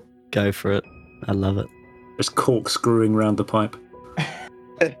careful. Go for it. I love it. Just corkscrewing round the pipe.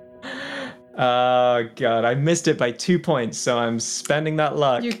 Oh god, I missed it by 2 points, so I'm spending that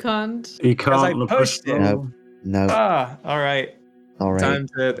luck. You can't. You can't. I on a pushed push it. roll. No. All right. All right. Time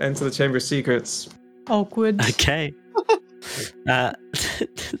to enter the Chamber of Secrets. Awkward. Okay.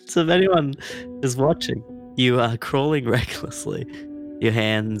 So if anyone is watching, you are crawling recklessly, your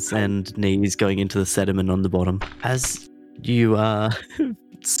hands and knees going into the sediment on the bottom. As you are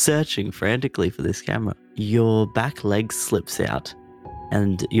searching frantically for this camera, your back leg slips out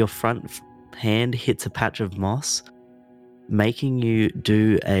and your front hand hits a patch of moss, making you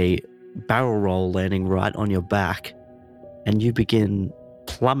do a barrel roll, landing right on your back, and you begin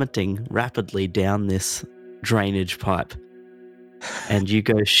plummeting rapidly down this drainage pipe, and you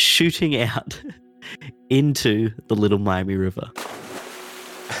go shooting out into the Little Miami River.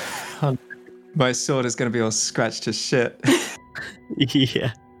 My sword is going to be all scratched to shit.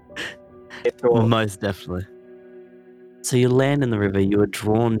 Yeah, most definitely. So you land in the river. You are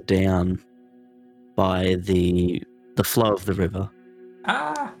drawn down by the flow of the river.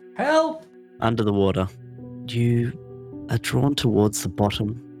 Ah, help! Under the water, you are drawn towards the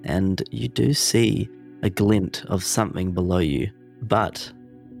bottom, and you do see a glint of something below you, but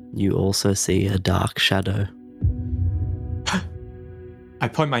you also see a dark shadow. I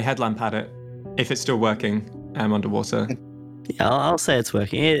point my headlamp at it. If it's still working, I'm underwater. Yeah, I'll say it's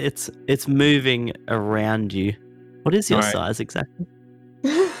working. It's moving around you. What is your All right. size exactly?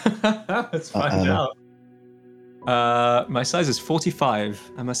 Let's find out. My size is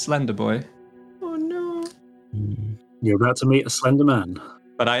 45. I'm a slender boy. Oh no. You're about to meet a slender man.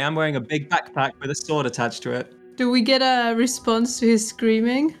 But I am wearing a big backpack with a sword attached to it. Do we get a response to his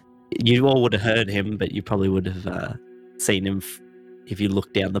screaming? You all would have heard him, but you probably would have seen him if you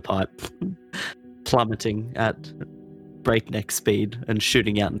looked down the pipe, plummeting at breakneck speed and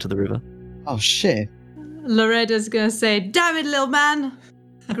shooting out into the river. Oh shit. Loretta's gonna say, "Damn it, little man!"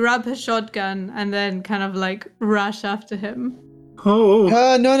 Grab her shotgun and then kind of like rush after him. Oh,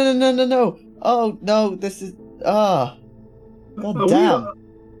 No. Oh no, this is God damn.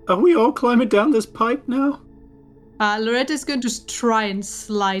 Are we all climbing down this pipe now? Loretta's going to just try and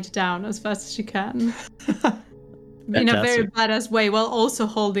slide down as fast as she can. In a very Fantastic. badass way, while also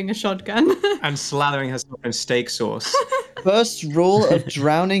holding a shotgun. And slathering herself in steak sauce. First rule of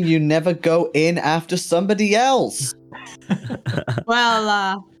drowning, you never go in after somebody else.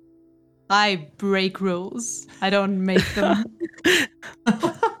 Well, I break rules. I don't make them.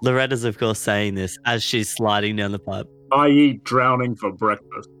 Loretta's, of course, saying this as she's sliding down the pipe. I eat drowning for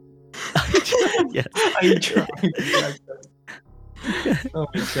breakfast. Yes. Are you trying to Oh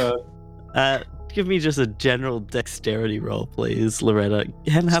my god. Give me just a general dexterity roll, please, Loretta.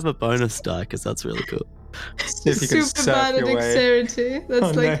 And have a bonus die, because that's really cool. See if you can Super surf bad at your way. dexterity.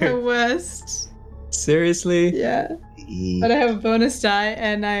 That's Oh, like no. the worst. Seriously? Yeah. But I have a bonus die,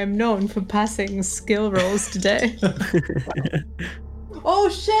 and I am known for passing skill rolls today. Oh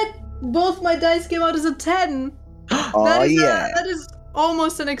shit! Both my dice came out as a 10. Oh That is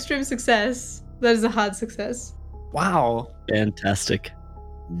almost an extreme success. That is a hard success. Wow. Fantastic.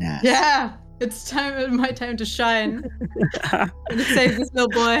 Nice. Yeah, it's my time to shine. Gonna save this little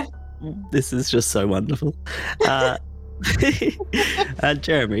boy. This is just so wonderful.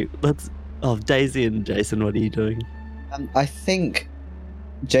 Jeremy, Daisy and Jason, what are you doing? I think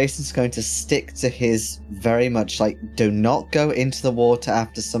Jason's going to stick to his very much like, do not go into the water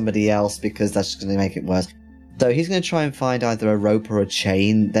after somebody else because that's just going to make it worse. So he's going to try and find either a rope or a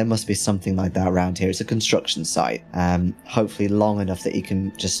chain. There must be something like that around here. It's a construction site. Hopefully long enough that he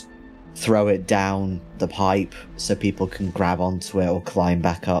can just throw it down the pipe so people can grab onto it or climb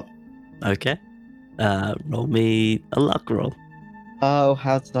back up. Okay. Roll me a luck roll. Oh,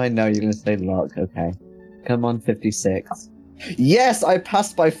 how did I know you're going to say luck? Okay. Come on, 56. Yes, I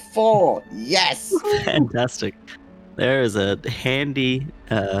passed by 4. Yes. Fantastic. There is a handy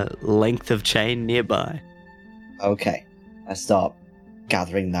length of chain nearby. Okay. I start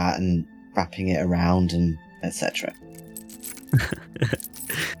gathering that and wrapping it around and etc.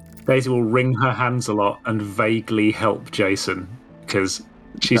 Daisy will wring her hands a lot and vaguely help Jason, because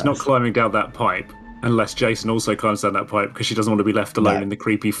she's not climbing down that pipe unless Jason also climbs down that pipe, because she doesn't want to be left alone in the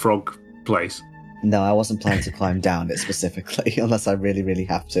creepy frog place. No, I wasn't planning to climb down it specifically, unless I really, really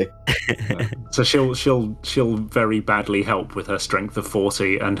have to. So she'll very badly help with her strength of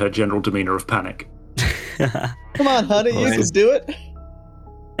 40 and her general demeanour of panic. Come on, honey, you can do it.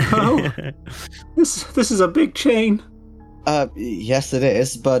 Oh, this is a big chain. Yes it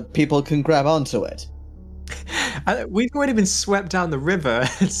is, but people can grab onto it. We've already been swept down the river.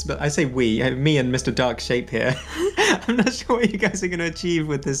 I say we, me and Mr. Dark Shape here. I'm not sure what you guys are going to achieve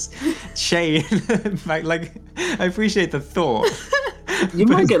with this chain. Like, I appreciate the thought. You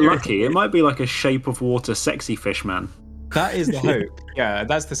might get lucky. It might be like a Shape of Water sexy fish man. That is the hope. Yeah,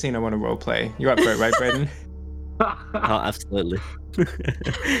 that's the scene I want to roleplay. You're up for it, right, Braden? Oh, absolutely.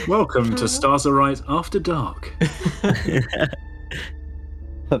 Welcome to Stars Are Right After Dark.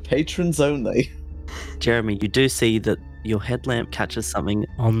 For patrons only. Jeremy, you do see that your headlamp catches something.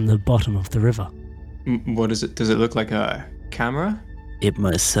 On the bottom of the river. What is it? Does it look like a camera? It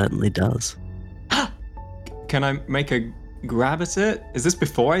most certainly does. Can I make a grab at it? Is this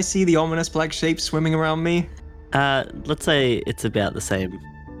before I see the ominous black shape swimming around me? Let's say it's about the same,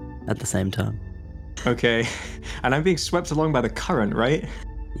 at the same time. Okay. And I'm being swept along by the current, right?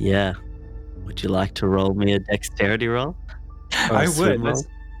 Yeah. Would you like to roll me a dexterity roll? Or a I would. swim roll?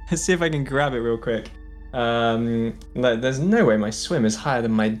 Let's see if I can grab it real quick. There's no way my swim is higher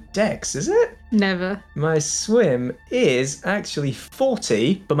than my dex, is it? Never. My swim is actually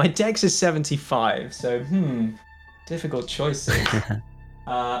 40, but my dex is 75. So, difficult choices.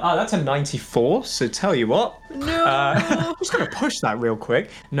 That's a 94. So tell you what. No. I'm just gonna push that real quick.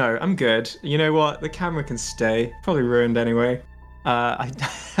 No, I'm good. You know what? The camera can stay. Probably ruined anyway. I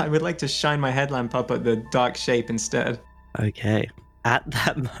would like to shine my headlamp up at the dark shape instead. Okay. At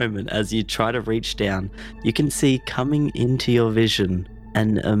that moment, as you try to reach down, you can see coming into your vision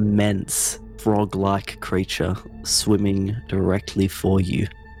an immense frog-like creature swimming directly for you.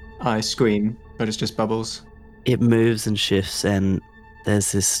 I scream, but it's just bubbles. It moves and shifts, and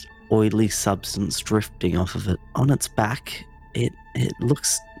there's this oily substance drifting off of it. On its back, it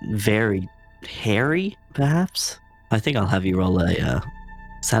looks very hairy, perhaps. I think I'll have you roll a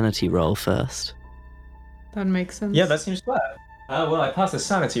sanity roll first. That makes sense. Yeah, that seems fair. Well, I passed the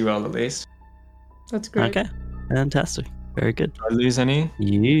sanity roll at least. That's great. Okay, fantastic. Very good. Do I lose any?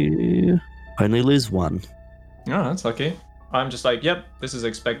 You only lose 1. Oh, that's lucky. I'm just like, yep, this is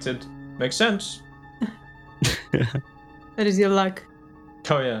expected. Makes sense. That is your luck.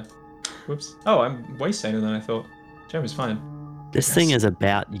 Oh, yeah. Whoops. Oh, I'm way saner than I thought. Jeremy's fine. This thing is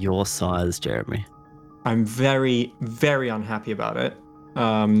about your size, Jeremy. I'm very, very unhappy about it.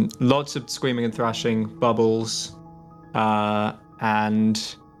 Lots of screaming and thrashing, bubbles,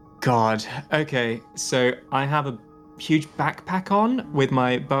 and God. Okay, so I have a huge backpack on with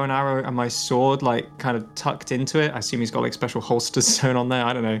my bow and arrow and my sword like kind of tucked into it. I assume he's got like special holsters sewn on there.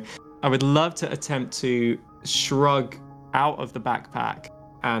 I don't know. I would love to attempt to shrug out of the backpack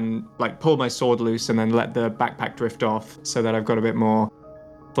and like pull my sword loose and then let the backpack drift off so that I've got a bit more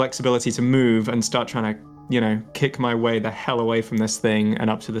flexibility to move and start trying to, kick my way the hell away from this thing and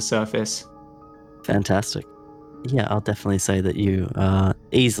up to the surface. Fantastic. Yeah, I'll definitely say that you are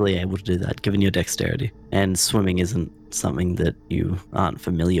easily able to do that, given your dexterity. And swimming isn't something that you aren't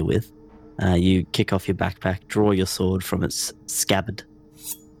familiar with. You kick off your backpack, draw your sword from its scabbard,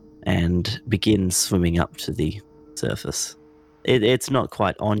 and begin swimming up to the surface. It's not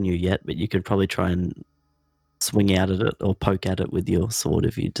quite on you yet, but you could probably try and swing out at it or poke at it with your sword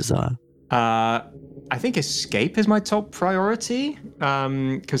if you desire. I think escape is my top priority,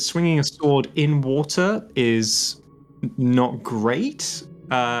 because swinging a sword in water is not great.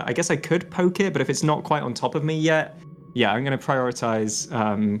 I guess I could poke it, but if it's not quite on top of me yet, yeah, I'm going to prioritize.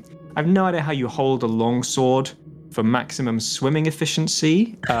 I have no idea how you hold a long sword for maximum swimming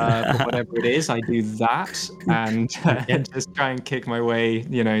efficiency, but whatever it is, I do that and just try and kick my way,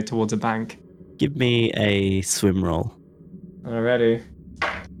 towards a bank. Give me a swim roll. Alrighty.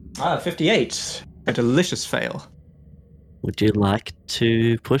 58. A delicious fail. Would you like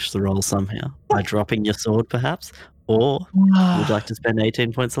to push the roll somehow? By dropping your sword, perhaps? Or would you like to spend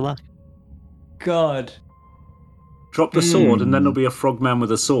 18 points of luck? God. Drop the sword and then there'll be a frogman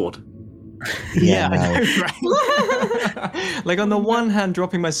with a sword. Yeah, I know, right? Like on the one hand,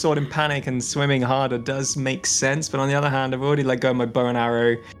 dropping my sword in panic and swimming harder does make sense, but on the other hand, I've already let go of my bow and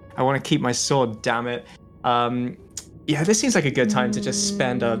arrow. I want to keep my sword, damn it. Yeah, this seems like a good time to just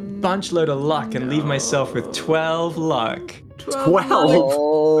spend a bunch load of luck and leave myself with 12 luck.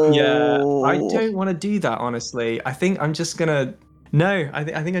 12? Yeah, I don't want to do that, honestly. I think I'm just gonna No, I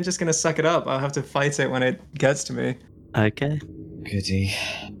think I'm just gonna suck it up. I'll have to fight it when it gets to me. Okay. Goody.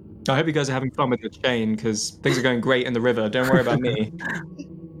 I hope you guys are having fun with the chain because things are going great in the river. Don't worry about me.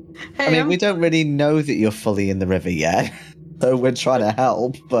 Hey, I mean, we don't really know that you're fully in the river yet, so we're trying to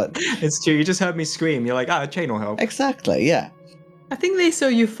help, but... It's true. You just heard me scream. You're like, a chain will help. Exactly, yeah. I think they saw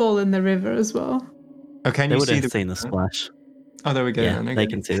you fall in the river as well. Oh, can They you would see have the seen the splash. Oh, there we go. Yeah, then. they Okay.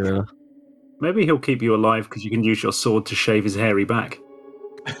 can see the river. Maybe he'll keep you alive because you can use your sword to shave his hairy back.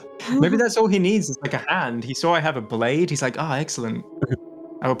 Maybe that's all he needs is like a hand. He saw I have a blade. He's like, excellent.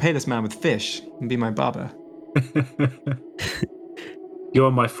 I will pay this man with fish and be my barber. You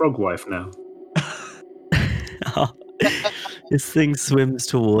are my frog wife now. This thing swims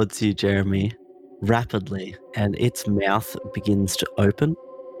towards you, Jeremy, rapidly, and its mouth begins to open,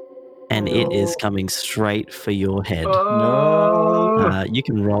 and it is coming straight for your head. No. You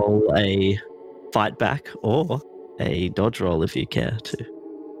can roll a fight back or a dodge roll if you care to.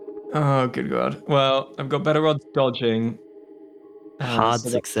 Oh, good God. Well, I've got better odds dodging. Hard so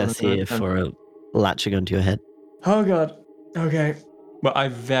that's success gonna- here for latching onto your head. Oh, God. Okay. Well, I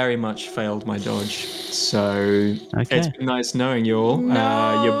very much failed my dodge. So Okay. it's been nice knowing you all.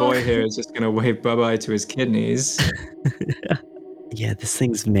 No. Your boy here is just going to wave bye-bye to his kidneys. Yeah, this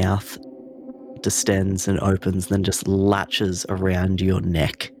thing's mouth distends and opens, then just latches around your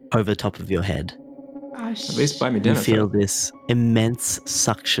neck over top of your head. At least buy me You dinner. feel Phil. this immense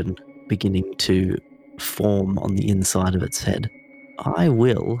suction beginning to form on the inside of its head. I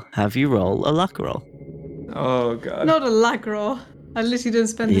will have you roll a luck roll. Oh, God. Not a luck roll. I literally didn't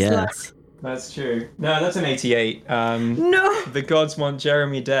spend this luck. Yes. That's true. No, that's an 88. No. The gods want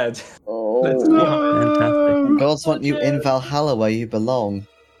Jeremy dead. Oh, Let's be honest. Fantastic. gods want you in Valhalla where you belong.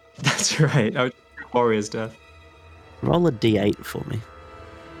 That's right. I would warrior's death. Roll a d8 for me.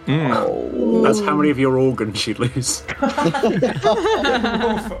 Mm. That's how many of your organs you lose.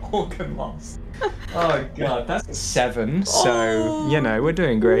 Roll for organ loss. Oh, God. That's a 7. So, we're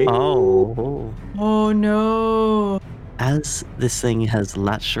doing great. Oh. Oh no. As this thing has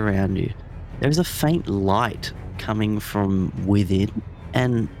latched around you, there's a faint light coming from within,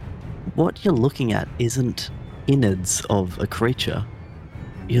 and what you're looking at isn't innards of a creature.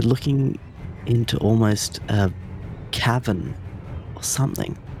 You're looking into almost a cavern or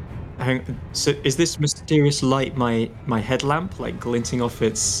something. So is this mysterious light my headlamp, like glinting off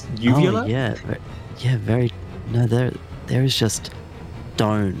its uvula? Oh, yeah. Very. No, there is just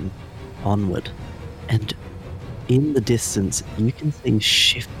stone onward. And in the distance, you can see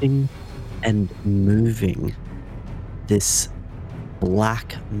shifting and moving this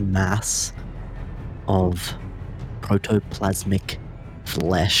black mass of protoplasmic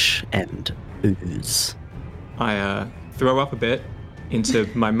flesh and ooze. I throw up a bit into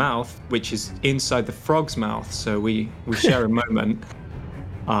my mouth, which is inside the frog's mouth, so we share a moment.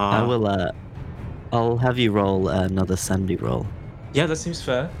 I will. I'll have you roll another sanity roll. Yeah, that seems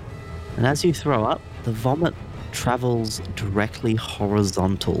fair. And as you throw up, the vomit travels directly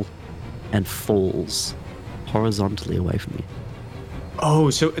horizontal and falls horizontally away from you. Oh,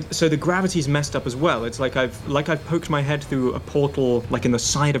 so the gravity's messed up as well. It's like I've poked my head through a portal, like in the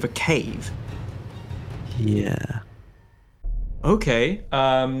side of a cave. Yeah. Okay.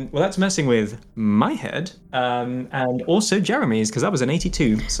 Well, that's messing with my head, and also Jeremy's, because that was an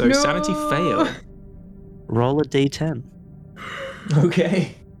 82. So No. sanity fail. Roll a d10.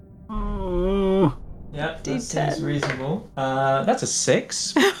 Okay. Oh, Yeah, that D10. seems reasonable. That's a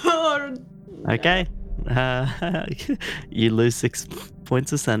 6. Okay. You lose 6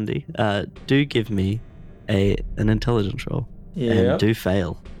 points of sanity. Do give me an intelligence roll. And do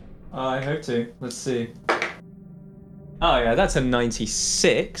fail. I hope to. Let's see. Oh yeah, that's a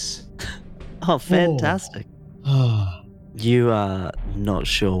 96. Oh, fantastic. You are not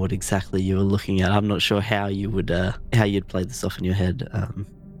sure what exactly you were looking at. I'm not sure how you'd play this off in your head.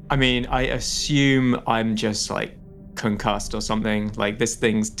 I mean, I assume I'm just like concussed or something. Like this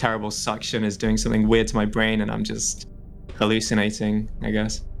thing's terrible suction is doing something weird to my brain and I'm just hallucinating, I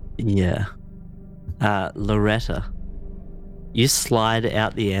guess. Yeah. Loretta, you slide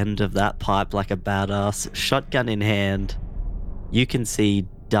out the end of that pipe like a badass, shotgun in hand. You can see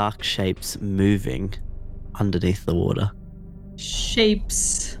dark shapes moving underneath the water.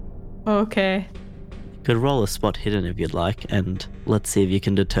 Shapes. Okay. You could roll a spot hidden if you'd like, and let's see if you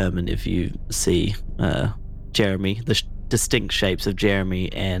can determine if you see Jeremy, the distinct shapes of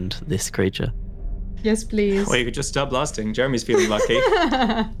Jeremy and this creature. Yes, please. Well, you could just start blasting. Jeremy's feeling lucky.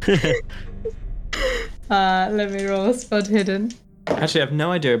 Let me roll a spot hidden. Actually, I have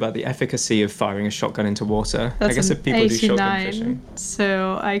no idea about the efficacy of firing a shotgun into water. That's I guess an if people do shotgun 89, fishing.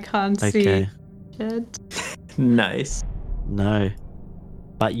 so I can't Okay. see it. Nice. No.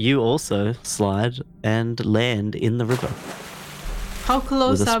 But you also slide and land in the river. How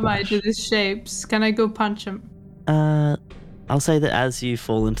close With a am I to splash. these shapes? Can I go punch him? I'll say that as you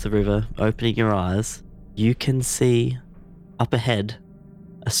fall into the river, opening your eyes, you can see up ahead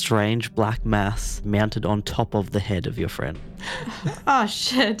a strange black mass mounted on top of the head of your friend. Oh,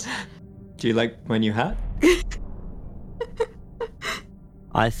 shit. Do you like my new hat?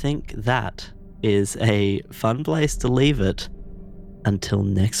 I think that is a fun place to leave it until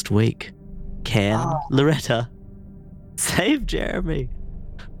next week. Can Loretta save Jeremy?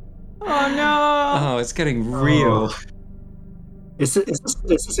 Oh, no. Oh, it's getting real. Is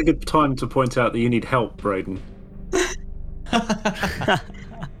this a good time to point out that you need help, Braden?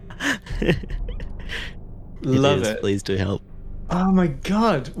 Love is. it. Please do help. Oh my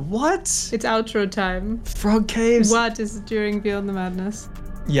god, what? It's outro time. Frog caves? What is during Beyond the Madness?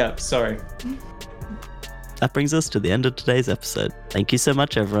 Yep, sorry. That brings us to the end of today's episode. Thank you so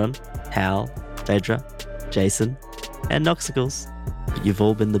much, everyone. Hal, Phaedra, Jason, and Noxicals. You've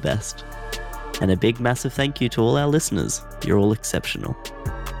all been the best. And a big, massive thank you to all our listeners. You're all exceptional.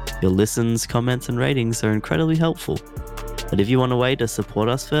 Your listens, comments, and ratings are incredibly helpful. But if you want a way to support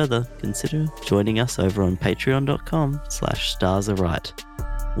us further, consider joining us over on patreon.com/starsareright.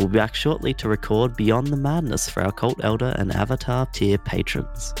 We'll be back shortly to record Beyond the Madness for our Cult Elder and Avatar tier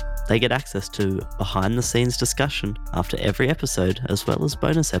patrons. They get access to behind-the-scenes discussion after every episode, as well as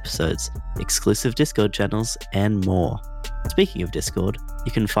bonus episodes, exclusive Discord channels, and more. Speaking of Discord,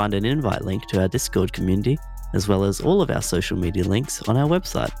 you can find an invite link to our Discord community, as well as all of our social media links on our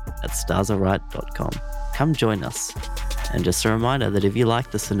website at starsareright.com. Come join us. And just a reminder that if you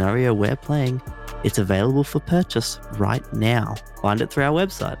like the scenario we're playing, it's available for purchase right now. Find it through our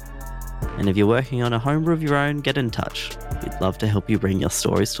website. And if you're working on a homebrew of your own, get in touch. We'd love to help you bring your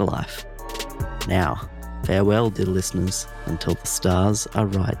stories to life. Now, farewell, dear listeners, until the stars are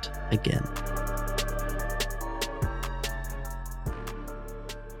right again.